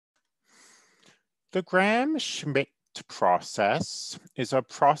The Gram-Schmidt process is a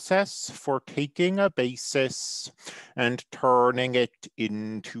process for taking a basis and turning it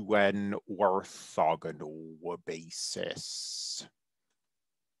into an orthogonal basis.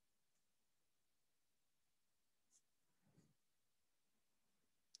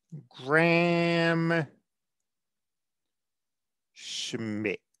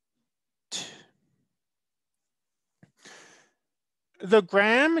 Gram-Schmidt. The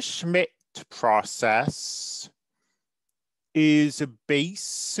Gram-Schmidt process is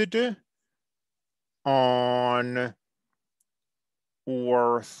based on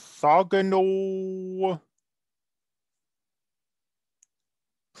orthogonal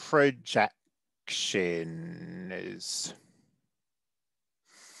projections.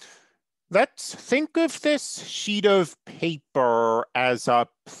 Let's think of this sheet of paper as a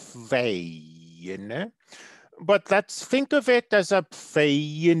plane, but let's think of it as a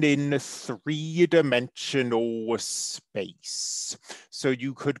plane in three-dimensional space. So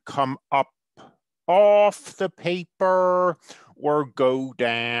you could come up off the paper or go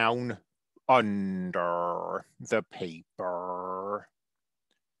down under the paper.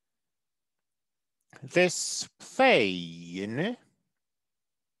 This plane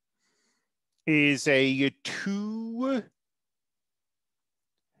is a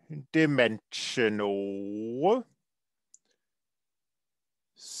two-dimensional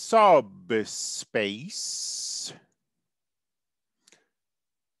subspace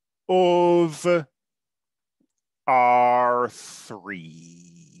of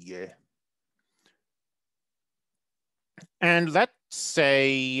R3. And let's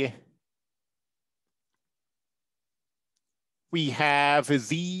say we have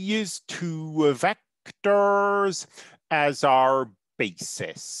these two vectors as our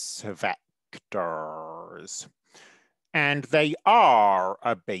basis vectors. And they are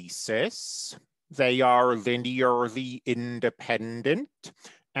a basis. They are linearly independent,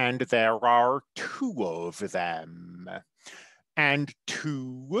 and there are two of them. And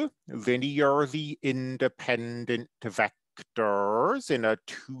two linearly independent vectors in a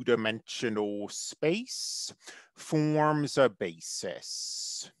two-dimensional space forms a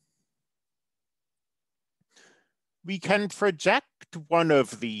basis. We can project one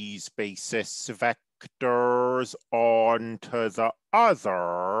of these basis vectors onto the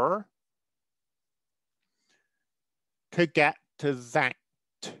other to get to that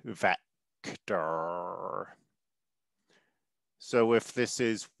vector. So if this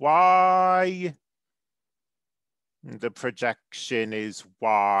is y, the projection is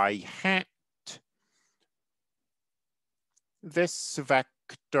y hat. This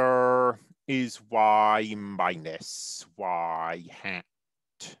vector is y minus y hat.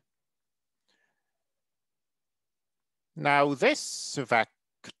 Now this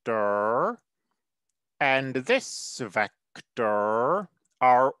vector and this vector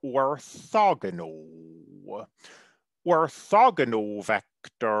are orthogonal. Orthogonal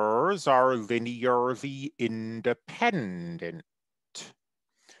vectors are linearly independent.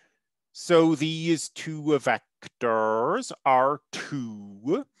 So these two vectors are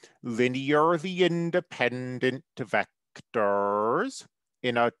two linearly independent vectors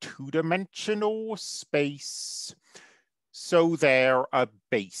in a two-dimensional space. So they're a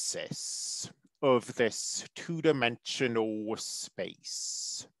basis of this two-dimensional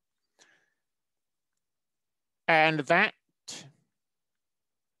space. And that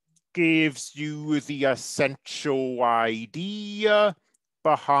gives you the essential idea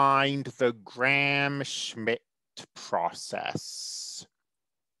behind the Gram-Schmidt process.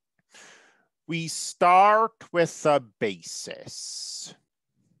 We start with a basis.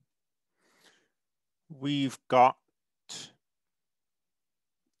 We've got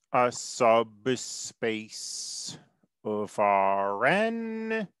a subspace of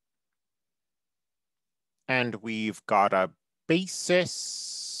Rn, and we've got a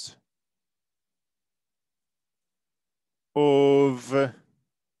basis of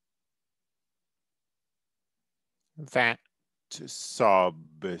that subspace.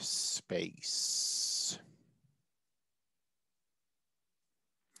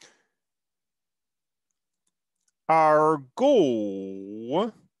 Our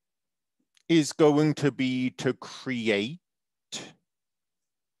goal is going to be to create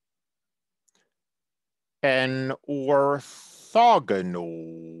an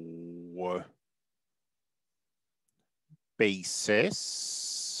orthogonal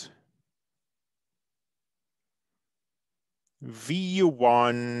basis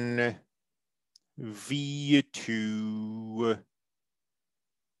V1, V2,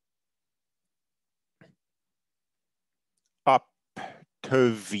 up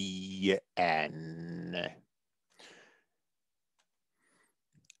to Vn.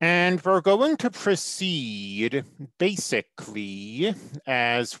 And we're going to proceed basically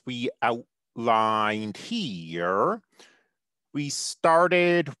as we outlined here. We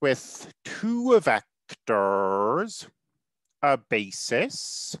started with two vectors, a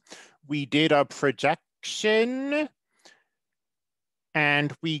basis. We did a projection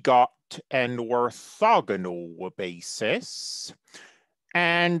and we got an orthogonal basis.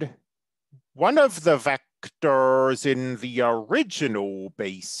 And one of the vectors in the original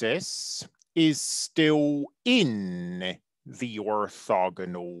basis is still in the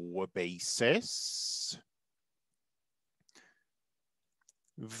orthogonal basis.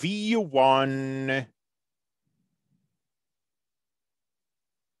 V1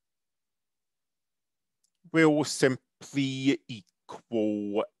 will simply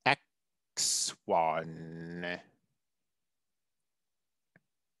equal x1.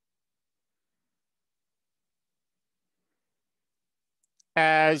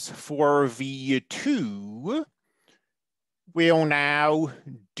 As for V2, we'll now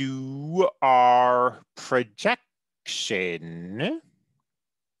do our projection.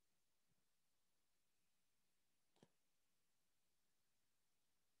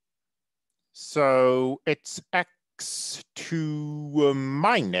 So it's x2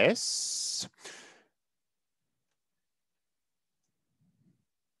 minus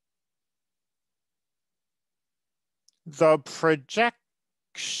the projection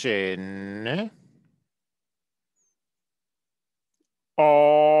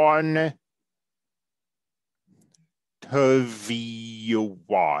on to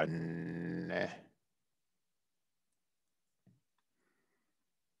V1.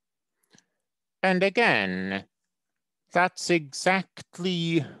 And again, that's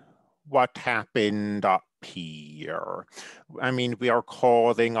exactly what happened up here. I mean, we are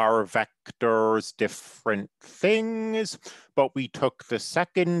calling our vectors different things, but we took the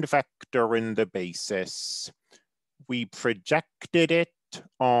second vector in the basis, we projected it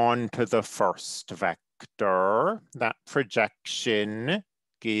onto the first vector. That projection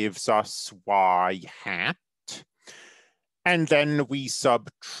gives us y hat, and then we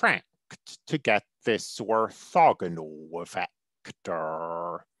subtract to get this orthogonal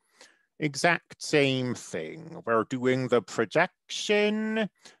vector. Exact same thing. We're doing the projection,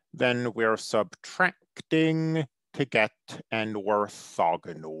 then we're subtracting to get an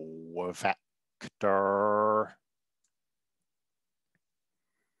orthogonal vector.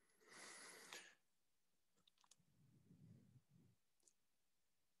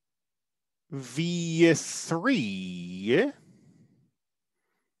 V3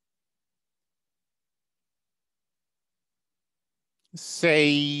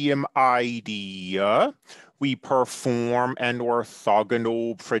 same idea. We perform an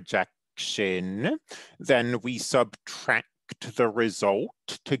orthogonal projection, then we subtract the result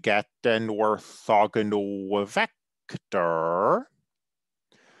to get an orthogonal vector.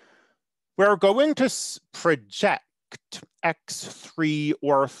 We're going to project x3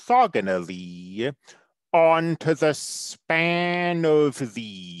 orthogonally onto the span of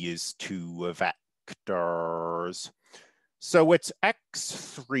these two vectors. So it's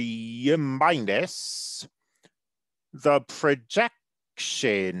x3 minus the projection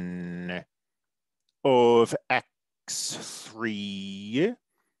of x3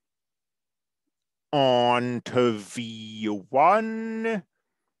 onto V1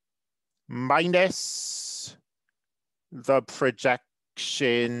 minus the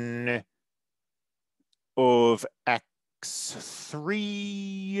projection of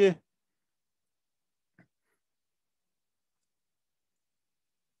x3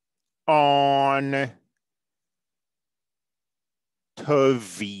 on to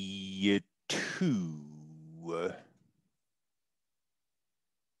V2.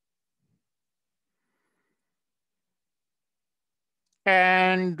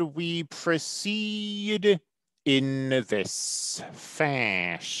 And we proceed in this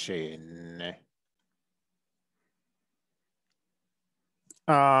fashion.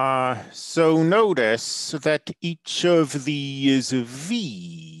 So notice that each of these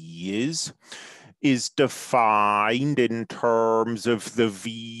V's is defined in terms of the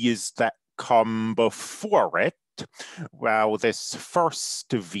V's that come before it, while this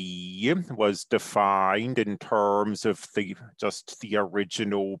first V was defined in terms of just the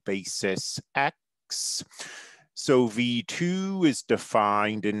original basis X. So V2 is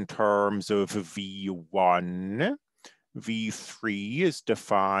defined in terms of V1. V3 is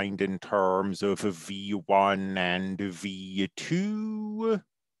defined in terms of V1 and V2.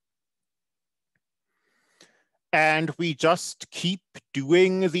 And we just keep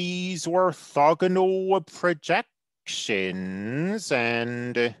doing these orthogonal projections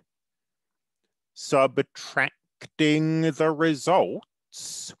and subtracting the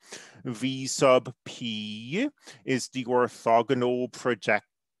results. V sub p is the orthogonal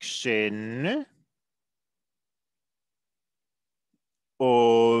projection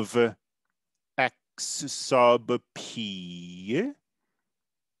of x sub p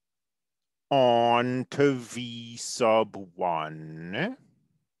onto V sub 1,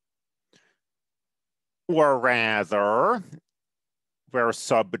 or rather, we're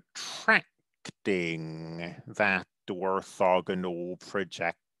subtracting that orthogonal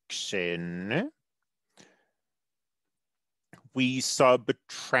projection. We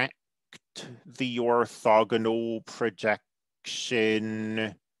subtract the orthogonal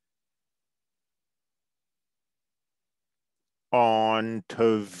projection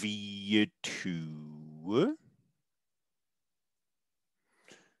onto V2.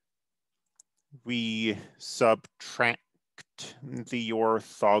 We subtract the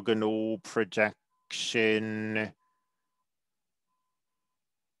orthogonal projection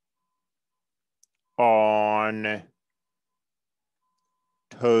on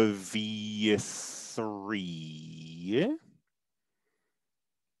to V3.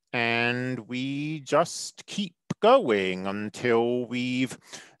 And we just keep going until we've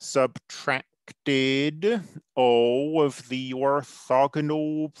subtracted all of the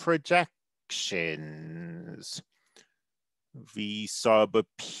orthogonal projections. V sub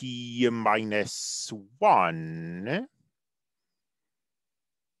p minus 1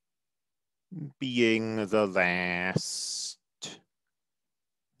 being the last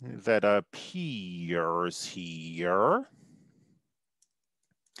that appears here.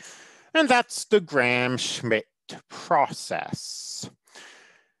 And that's the Gram-Schmidt process.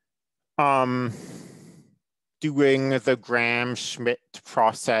 Doing the Gram-Schmidt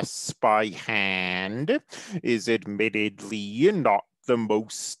process by hand is admittedly not the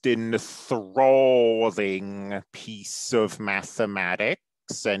most enthralling piece of mathematics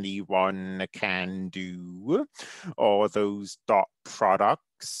anyone can do. All those dot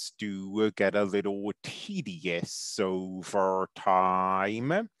products do get a little tedious over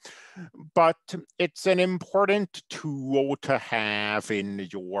time, but it's an important tool to have in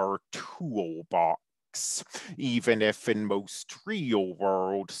your toolbox, even if in most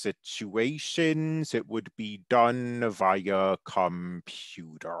real-world situations it would be done via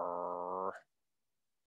computer.